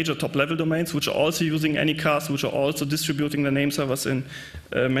for major top-level domains, which are also using Anycast, which are also distributing the name servers in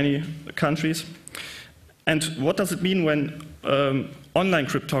many countries. And what does it mean when online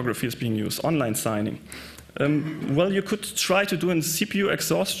cryptography is being used, online signing? Well, you could try to do a CPU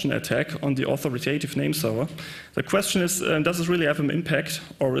exhaustion attack on the authoritative name server. The question is, does it really have an impact,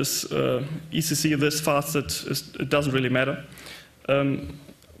 or is ECC this fast that it doesn't really matter?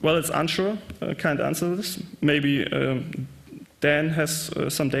 Well, it's unsure. I can't answer this. Maybe Dan has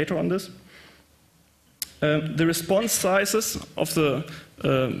some data on this. The response sizes of the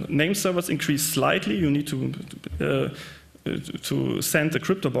name servers increase slightly. You need to send the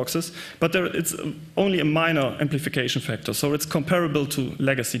crypto boxes, but it's only a minor amplification factor, so it's comparable to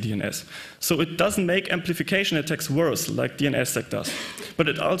legacy DNS. So it doesn't make amplification attacks worse, like DNSSEC does, but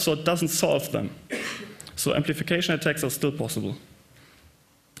it also doesn't solve them. So amplification attacks are still possible,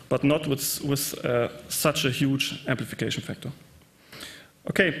 but not with such a huge amplification factor.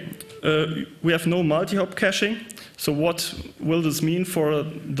 Okay, we have no multi-hop caching. So what will this mean for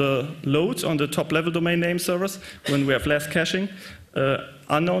the load on the top-level domain name servers when we have less caching?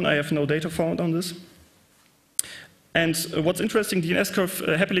 Unknown, I have no data found on this. And what's interesting,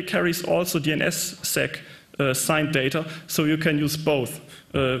 DNSCurve happily carries also DNSSEC signed data, so you can use both,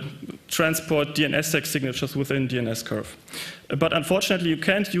 transport DNSSEC signatures within DNSCurve. But unfortunately, you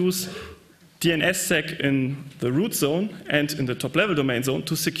can't use DNSSEC in the root zone and in the top-level domain zone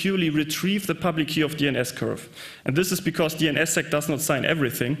to securely retrieve the public key of DNSCurve. And this is because DNSSEC does not sign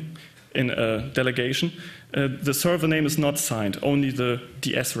everything in a delegation. The server name is not signed, only the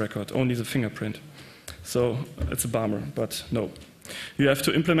DS record, only the fingerprint. So it's a bummer, but no. You have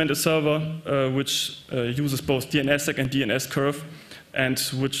to implement a server which uses both DNSSEC and DNSCurve, and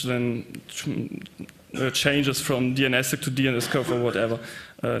which then changes from DNSSEC to DNSCurve or whatever.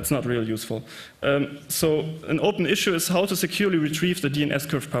 It's not really useful. So an open issue is how to securely retrieve the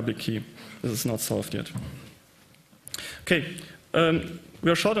DNSCurve public key. This is not solved yet. Okay,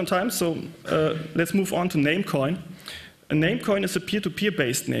 we are short on time, so let's move on to Namecoin. A Namecoin is a peer-to-peer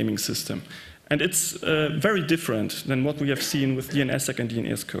based naming system, and it's very different than what we have seen with DNSSEC and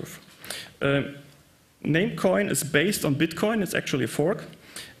DNSCurve. Namecoin is based on Bitcoin. It's actually a fork.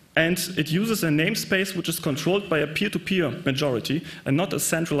 And it uses a namespace which is controlled by a peer-to-peer majority and not a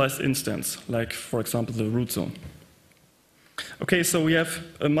centralized instance, like, for example, the root zone. Okay, so we have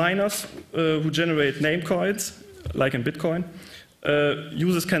miners who generate namecoins, like in Bitcoin.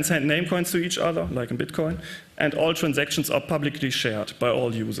 Users can send namecoins to each other, like in Bitcoin. And all transactions are publicly shared by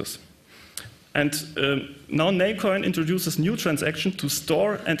all users. And now Namecoin introduces new transaction to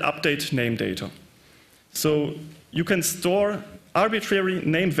store and update name data. So you can store arbitrary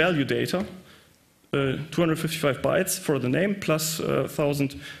name value data, 255 bytes for the name plus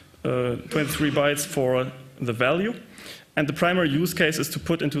 1023 bytes for the value. And the primary use case is to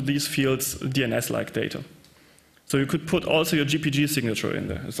put into these fields DNS-like data. So you could put also your GPG signature in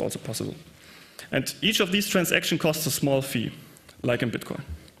there. It's also possible. And each of these transactions costs a small fee, like in Bitcoin.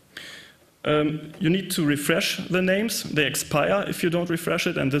 You need to refresh the names. They expire if you don't refresh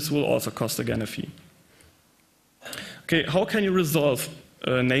it, and this will also cost again a fee. Okay, how can you resolve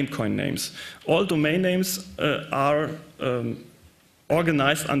Namecoin names? All domain names are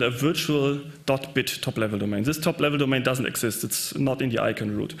organized under a virtual .bit top-level domain. This top-level domain doesn't exist. It's not in the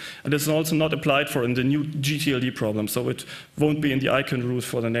ICANN root. And it's also not applied for in the new GTLD problem, so it won't be in the ICANN root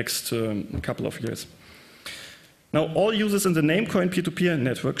for the next couple of years. Now, all users in the Namecoin peer-to-peer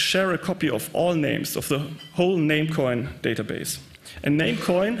network share a copy of all names of the whole Namecoin database. And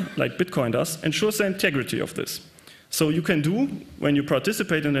Namecoin, like Bitcoin does, ensures the integrity of this. So you can do, when you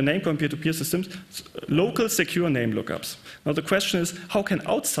participate in the Namecoin peer-to-peer systems, local secure name lookups. Now the question is, how can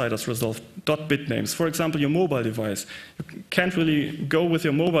outsiders resolve .bit names? For example, your mobile device. You can't really go with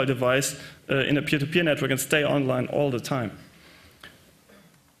your mobile device in a peer-to-peer network and stay online all the time.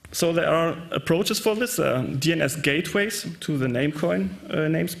 So there are approaches for this, DNS gateways to the Namecoin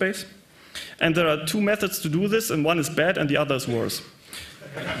namespace. And there are two methods to do this, and one is bad and the other is worse.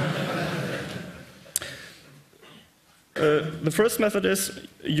 The first method is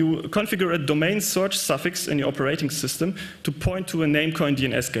you configure a domain search suffix in your operating system to point to a Namecoin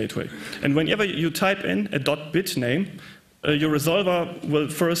DNS gateway. And whenever you type in a .bit name, your resolver will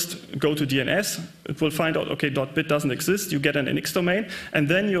first go to DNS. It will find out, okay, .bit doesn't exist. You get an NX domain, and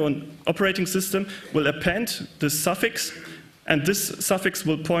then your operating system will append this suffix, and this suffix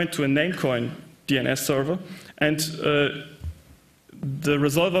will point to a Namecoin DNS server, and the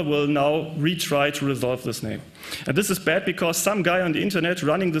resolver will now retry to resolve this name. And this is bad because some guy on the internet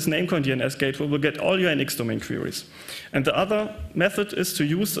running this Namecoin DNS gateway will get all your NX domain queries. And the other method is to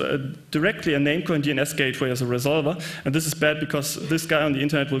use directly a Namecoin DNS gateway as a resolver. And this is bad because this guy on the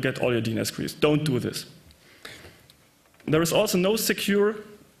internet will get all your DNS queries. Don't do this. There is also no secure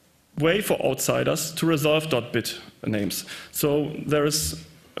way for outsiders to resolve .bit names. So there is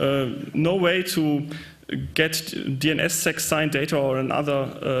no way to get DNSSEC signed data or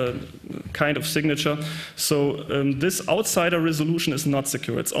another kind of signature. So this outsider resolution is not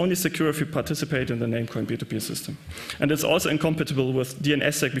secure. It's only secure if you participate in the Namecoin P2P system. And it's also incompatible with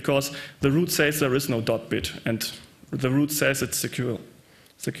DNSSEC because the root says there is no .bit, and the root says it's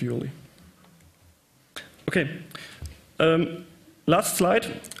securely. Okay. Last slide.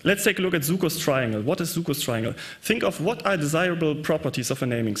 Let's take a look at Zooko's triangle. What is Zooko's triangle? Think of what are desirable properties of a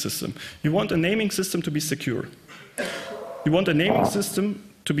naming system. You want a naming system to be secure. You want a naming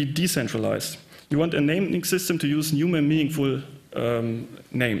system to be decentralized. You want a naming system to use new and meaningful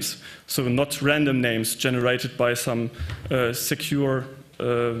names. So not random names generated by some secure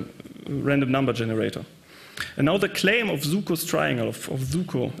random number generator. And now the claim of Zooko's triangle, of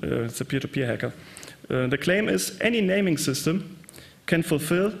Zooko, it's a peer-to-peer hacker, the claim is any naming system can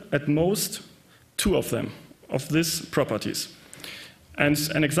fulfill at most 2 of them, of these properties. And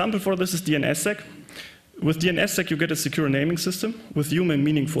an example for this is DNSSEC. With DNSSEC, you get a secure naming system with human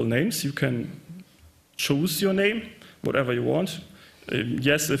meaningful names. You can choose your name, whatever you want.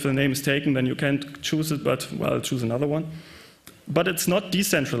 Yes, if the name is taken, then you can't choose it, but, well, choose another one. But it's not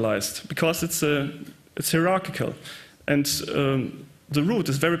decentralized, because it's hierarchical. And the root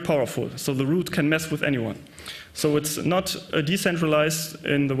is very powerful, so the root can mess with anyone. So it's not decentralized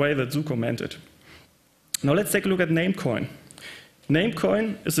in the way that Zooko meant it. Now let's take a look at Namecoin.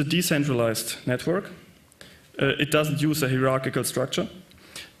 Namecoin is a decentralized network. It doesn't use a hierarchical structure.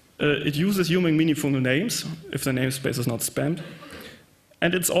 It uses human meaningful names, if the namespace is not spammed.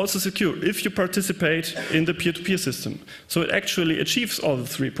 And it's also secure if you participate in the peer-to-peer system. So it actually achieves all the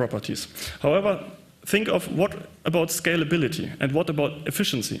 3 properties. However, think of what about scalability and what about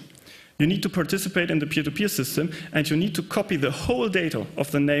efficiency. You need to participate in the peer-to-peer system, and you need to copy the whole data of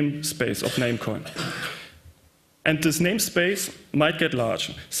the namespace of Namecoin. And this namespace might get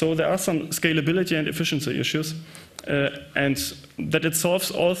large. So there are some scalability and efficiency issues. And that it solves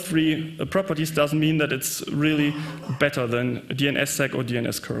all 3 properties doesn't mean that it's really better than DNSSEC or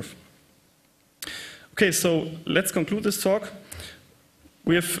DNSCurve. Okay, so let's conclude this talk.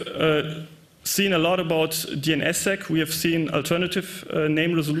 We have seen a lot about DNSSEC. We have seen alternative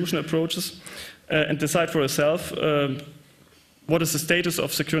name resolution approaches, and decide for yourself what is the status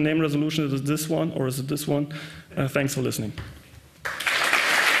of secure name resolution. Is it this one or is it this one? Thanks for listening.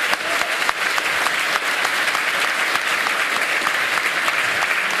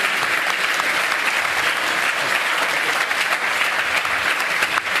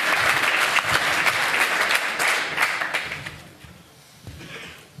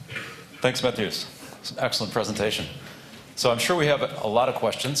 Thanks, Matthäus. It's an excellent presentation. So I'm sure we have a lot of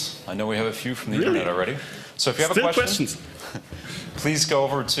questions. I know we have a few from the internet already. So if you have a question, please go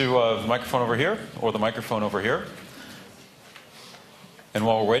over to the microphone over here or the microphone over here. And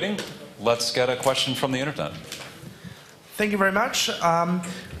while we're waiting, let's get a question from the internet. Thank you very much. A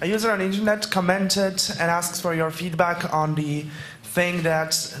user on the internet commented and asks for your feedback on the thing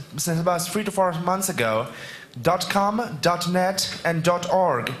that since about 3 to 4 months ago, .com, .net, and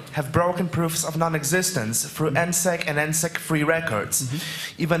 .org have broken proofs of non-existence through NSEC and NSEC-free records,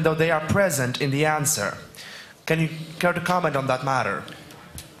 even though they are present in the answer. Can you care to comment on that matter?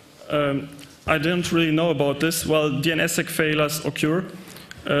 I didn't really know about this. Well, DNSSEC failures occur.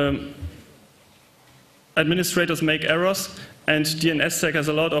 Administrators make errors, and DNSSEC has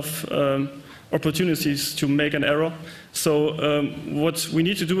a lot of opportunities to make an error. So what we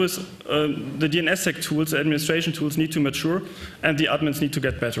need to do is the DNSSEC tools, the administration tools, need to mature, and the admins need to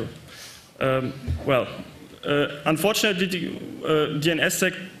get better. Unfortunately,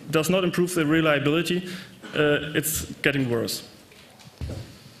 DNSSEC does not improve the reliability. It's getting worse.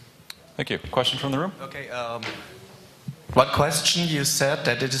 Thank you. Question from the room? Okay. One question, you said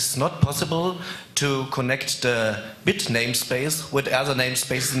that it is not possible to connect the bit namespace with other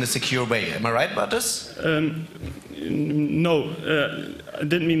namespaces in a secure way. Am I right about this? No, I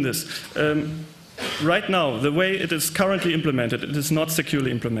didn't mean this. Right now, the way it is currently implemented, it is not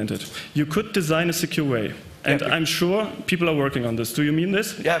securely implemented. You could design a secure way. And I'm sure people are working on this. Do you mean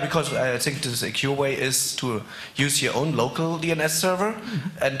this? Yeah, because I think the secure way is to use your own local DNS server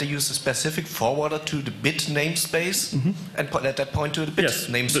and to use a specific forwarder to the bit namespace and at that point to the bit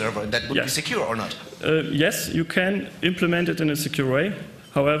name server. And that would be secure or not? Yes, you can implement it in a secure way.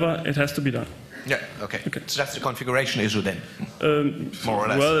 However, it has to be done. Yeah, okay. So that's the configuration issue then, more or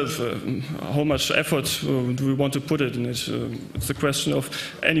less. Well, how much effort do we want to put it in it? It's a question of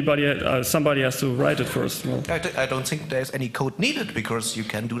somebody has to write it first. Well, I don't think there's any code needed because you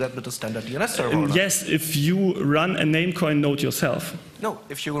can do that with a standard DNS server. Yes, if you run a Namecoin node yourself. No,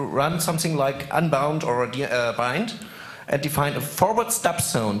 if you run something like Unbound or bind and define a forward stub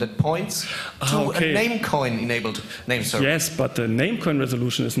zone that points to a Namecoin-enabled name server. Yes, but the Namecoin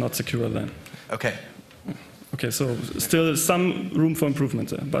resolution is not secure then. Okay. Okay, so still some room for improvement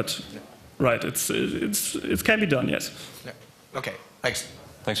there, but right, it can be done, yes. Yeah. Okay, thanks.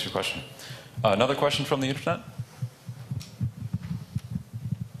 Thanks for your question. Another question from the internet?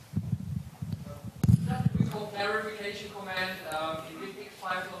 Just a quick clarification comment. In this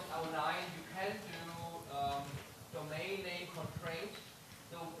X5.09, you can do domain name constraint.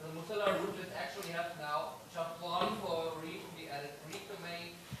 So the Mozilla root list actually has now just one for recently added Greek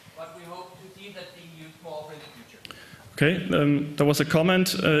domain, but we hope to see that being used more often in the future. Okay, there was a comment.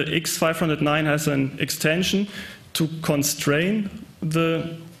 X509 has an extension to constrain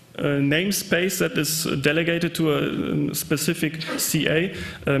the namespace that is delegated to a specific CA.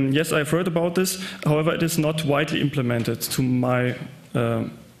 Yes, I've heard about this. However, it is not widely implemented to my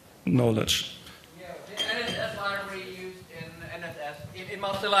knowledge. Yeah, the NSS library used in NSS in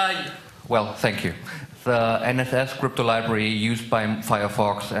Mozilla. Well, thank you. The NSS crypto library used by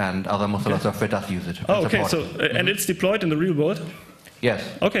Firefox and other Mozilla software does use it. Oh, okay. So, and it's deployed in the real world? Yes.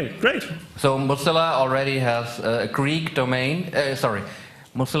 Okay, great. So Mozilla already has a Greek domain. The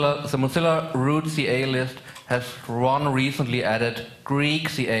Mozilla root CA list has one recently added Greek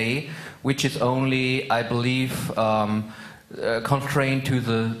CA, which is only, I believe, constrained to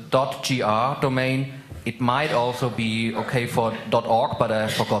the .gr domain. It might also be okay for .org, but I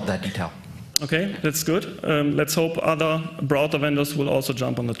forgot that detail. Okay, that's good. Let's hope other browser vendors will also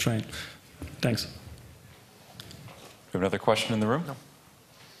jump on the train. Thanks. We have another question in the room? No.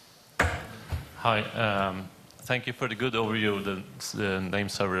 Hi. Thank you for the good overview of the name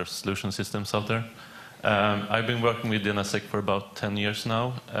server solution systems out there. I've been working with DNSSEC for about 10 years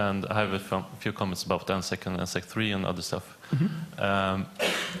now, and I have a few comments about NSEC and NSEC 3 and other stuff.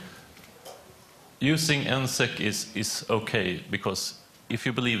 Using NSEC is okay, because if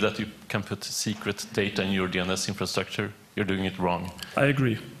you believe that you can put secret data in your DNS infrastructure, you're doing it wrong. I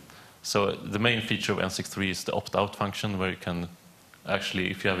agree. So the main feature of NSEC 3 is the opt-out function, where you can actually,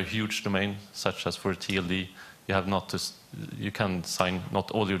 if you have a huge domain, such as for TLD, you have not to, you can sign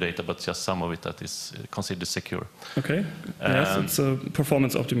not all your data, but just some of it that is considered secure. Okay. Yes, it's a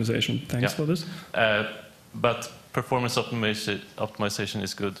performance optimization. Thanks for this. But performance optimization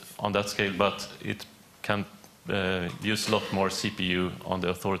is good on that scale, but it can use a lot more CPU on the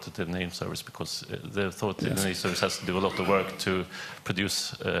authoritative name service, because the authoritative name service has to do a lot of work to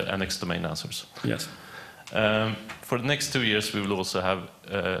produce NX domain answers. Yes. For the next 2 years, we will also have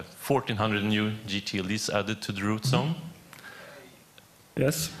 1,400 new GTLDs added to the root zone.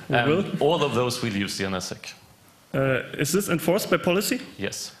 Yes, we will. All of those will use DNSSEC. Is this enforced by policy?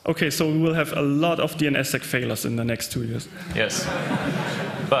 Yes. Okay, so we will have a lot of DNSSEC failures in the next 2 years. Yes.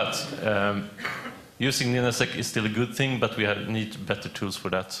 But using DNSSEC is still a good thing, but we need better tools for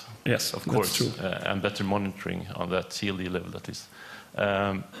that. Yes, of course, that's true. And better monitoring on that TLD level, that is.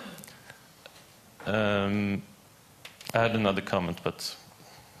 I had another comment, but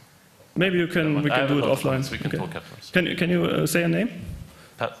maybe we can do it offline. We can talk afterwards. Can you say a name?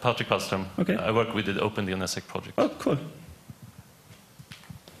 Patrick Wallström. Okay. I work with the Open DNSSEC project. Oh, cool.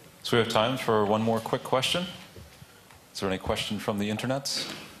 So we have time for one more quick question. Is there any question from the internet?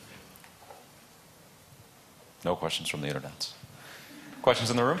 No questions from the internet. Questions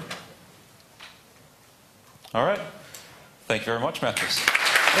in the room? All right. Thank you very much, Matthäus.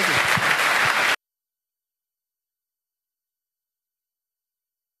 Thank you.